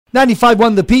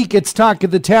95.1 The Peak, it's Talk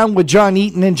of the Town with John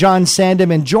Eaton and John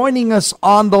Sandham. And joining us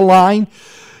on the line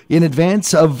in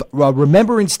advance of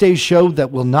Remembrance Day show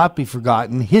that will not be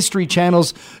forgotten, History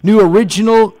Channel's new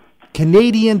original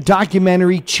Canadian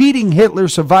documentary, Cheating Hitler,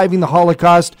 Surviving the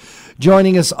Holocaust.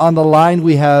 Joining us on the line,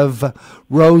 we have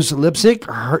Rose Lipszyc,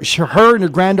 her and her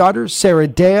granddaughter, Sarah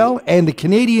Dale, and the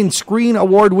Canadian Screen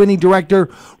Award-winning director,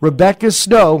 Rebecca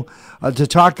Snow, to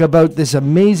talk about this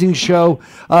amazing show.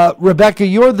 Rebecca,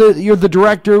 you're the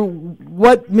director.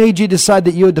 What made you decide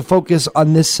that you had to focus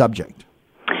on this subject?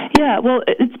 Yeah, well,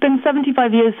 it's been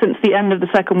 75 years since the end of the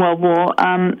Second World War,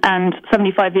 and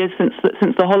 75 years since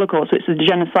the Holocaust, which is a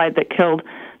genocide that killed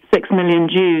 6 million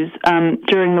Jews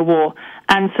during the war.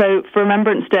 And so for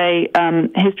Remembrance Day,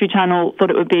 History Channel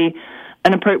thought it would be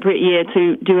an appropriate year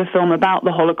to do a film about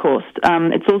the Holocaust.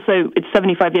 It's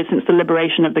 75 years since the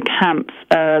liberation of the camps,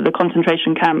 the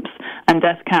concentration camps and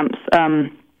death camps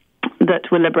that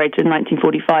were liberated in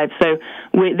 1945. So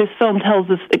this film tells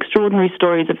us extraordinary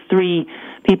stories of 3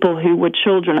 people who were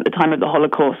children at the time of the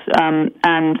Holocaust,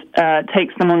 and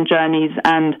takes them on journeys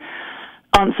and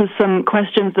answers some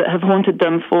questions that have haunted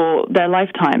them for their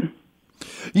lifetime.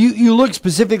 You look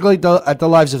specifically at the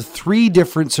lives of 3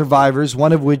 different survivors,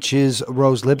 one of which is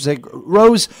Rose Lipszyc.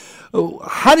 Rose,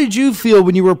 how did you feel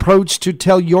when you were approached to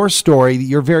tell your story,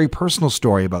 your very personal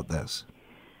story about this?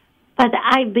 But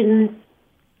I've been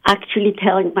actually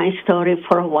telling my story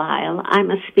for a while.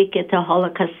 I'm a speaker at the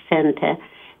Holocaust Center,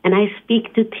 and I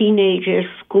speak to teenagers,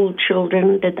 school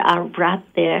children that are brought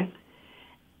there.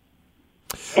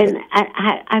 And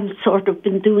I've sort of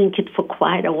been doing it for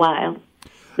quite a while.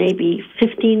 Maybe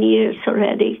 15 years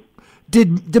already.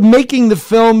 Did making the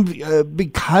film,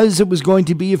 because it was going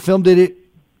to be a film, did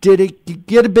it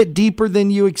get a bit deeper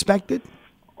than you expected?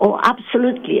 Oh,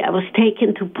 absolutely. I was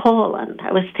taken to Poland.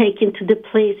 I was taken to the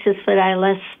places where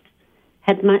I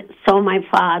saw my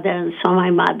father and saw my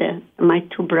mother and my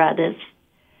 2 brothers.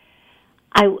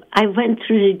 I went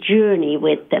through the journey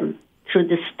with them, through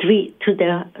the street, to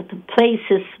the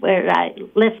places where I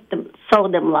saw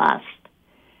them last.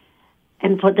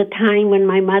 And for the time when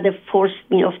my mother forced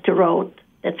me off the road,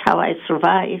 that's how I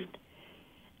survived.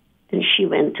 And she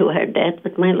went to her death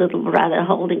with my little brother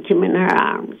holding him in her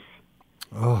arms.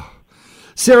 Oh,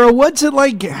 Sarah, what's it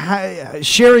like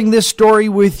sharing this story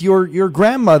with your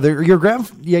grandmother, your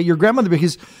grandmother?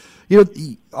 Because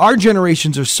our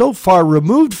generations are so far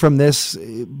removed from this,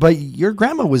 but your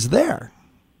grandma was there.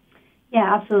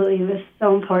 Yeah, absolutely. It was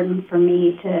so important for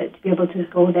me to be able to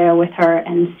go there with her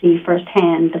and see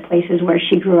firsthand the places where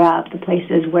she grew up, the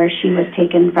places where she was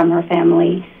taken from her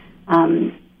family.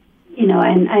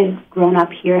 And I've grown up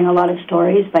hearing a lot of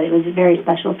stories, but it was very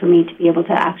special for me to be able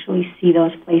to actually see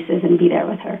those places and be there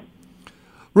with her.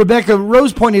 Rebecca,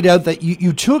 Rose pointed out that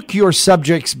you took your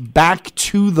subjects back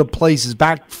to the places,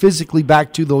 physically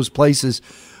back to those places.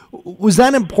 Was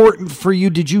that important for you?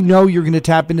 Did you know you're going to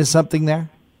tap into something there?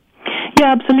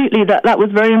 Yeah, absolutely. That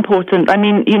was very important. I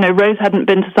mean, Rose hadn't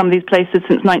been to some of these places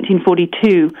since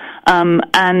 1942,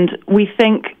 and we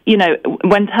think,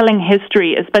 when telling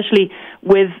history, especially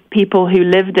with people who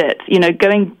lived it,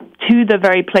 going to the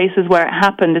very places where it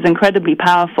happened is incredibly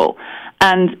powerful.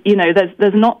 And,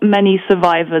 there's not many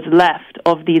survivors left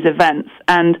of these events,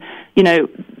 and,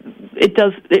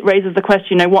 it raises the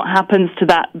question, what happens to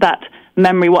that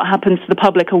memory? What happens to the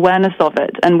public awareness of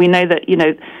it? And we know that,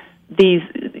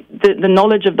 the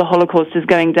knowledge of the Holocaust is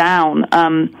going down,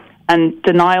 and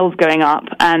denial's going up,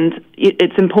 and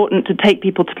it's important to take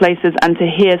people to places and to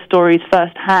hear stories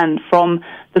firsthand from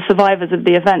the survivors of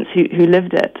the events who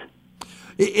lived it.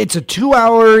 It's a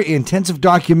 2-hour intensive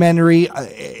documentary.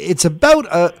 It's about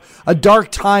a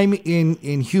dark time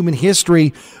in human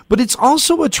history, but it's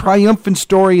also a triumphant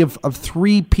story of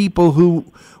 3 people who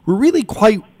were really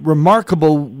quite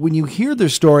remarkable when you hear their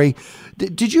story.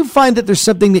 Did you find that there's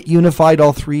something that unified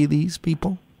all 3 of these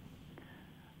people?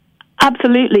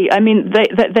 Absolutely. I mean,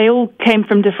 they all came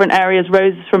from different areas.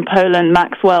 Rose is from Poland,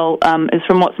 Maxwell is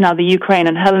from what's now the Ukraine,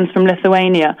 and Helen's from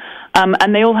Lithuania.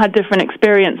 And they all had different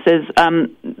experiences.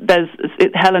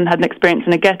 Helen had an experience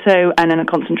in a ghetto and in a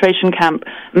concentration camp.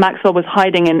 Maxwell was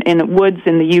hiding in woods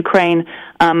in the Ukraine,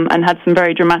 and had some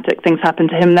very dramatic things happen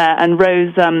to him there. And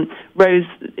Rose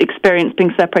experienced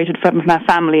being separated from her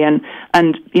family and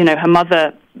her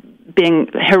mother being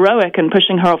heroic and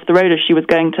pushing her off the road as she was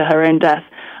going to her own death.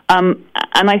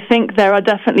 And I think there are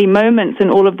definitely moments in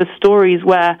all of the stories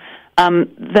where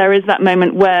there is that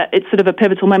moment where it's sort of a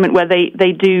pivotal moment where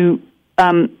they do,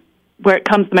 where it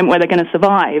comes to the moment where they're going to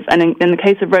survive. And in the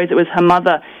case of Rose, it was her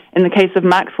mother. In the case of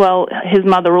Maxwell, his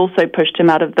mother also pushed him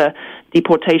out of the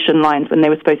deportation lines when they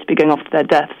were supposed to be going off to their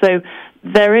death. So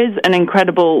there is an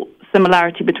incredible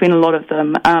similarity between a lot of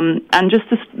them, and just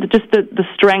the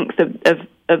strength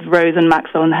of Rose and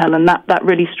Maxwell and Helen, that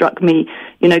really struck me,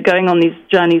 going on these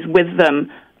journeys with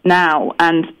them now,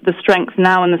 and the strength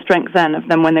now and the strength then of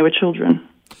them when they were children.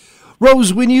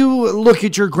 Rose, when you look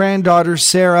at your granddaughter,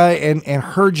 Sarah, and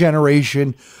her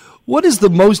generation, what is the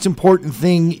most important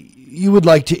thing you would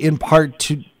like to impart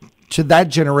to that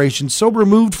generation so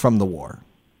removed from the war?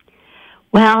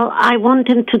 Well, I want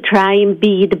them to try and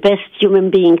be the best human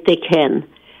being they can,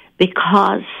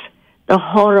 because the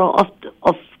horror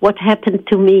of what happened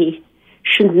to me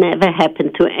should never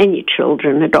happen to any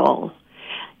children at all.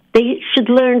 They should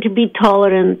learn to be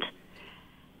tolerant.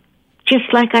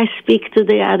 Just like I speak to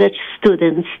the other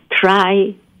students,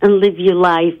 try and live your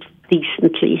life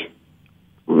decently.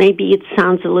 Maybe it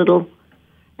sounds a little,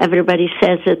 everybody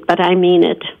says it, but I mean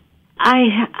it.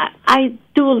 I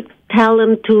do tell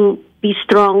them to be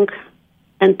strong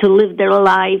and to live their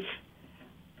life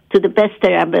to the best of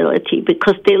their ability,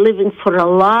 because they're living for a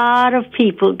lot of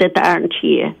people that aren't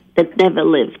here, that never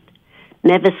lived,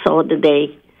 never saw the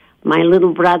day. My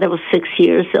little brother was 6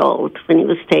 years old when he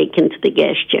was taken to the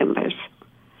gas chambers.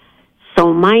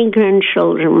 So my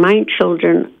grandchildren, my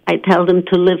children, I tell them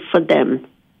to live for them.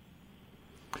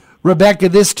 Rebecca,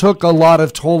 this took a lot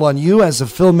of toll on you as a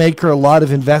filmmaker, a lot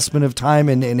of investment of time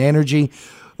and energy.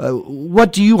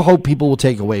 What do you hope people will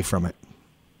take away from it?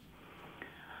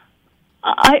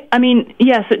 I mean,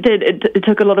 yes, it did. It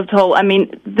took a lot of toll. I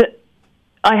mean,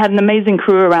 I had an amazing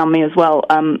crew around me as well,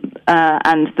 and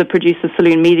the producer,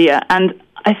 Saloon Media. And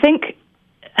I think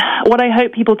what I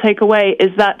hope people take away is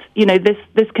that,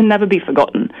 this can never be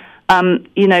forgotten.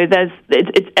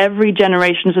 It's every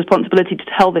generation's responsibility to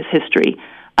tell this history,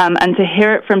 and to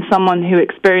hear it from someone who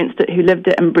experienced it, who lived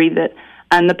it and breathed it,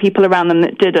 and the people around them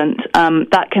that didn't,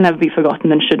 that can never be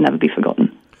forgotten and should never be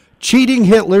forgotten. Cheating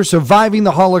Hitler, Surviving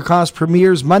the Holocaust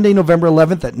premieres Monday, November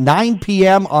 11th at 9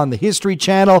 p.m. on the History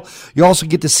Channel. You also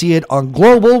get to see it on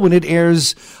Global when it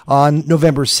airs on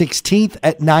November 16th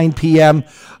at 9 p.m.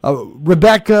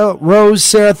 Rebecca, Rose,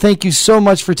 Sarah, thank you so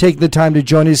much for taking the time to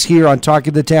join us here on Talk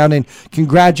of the Town, and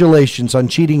congratulations on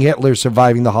Cheating Hitler,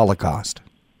 Surviving the Holocaust.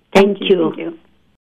 Thank you.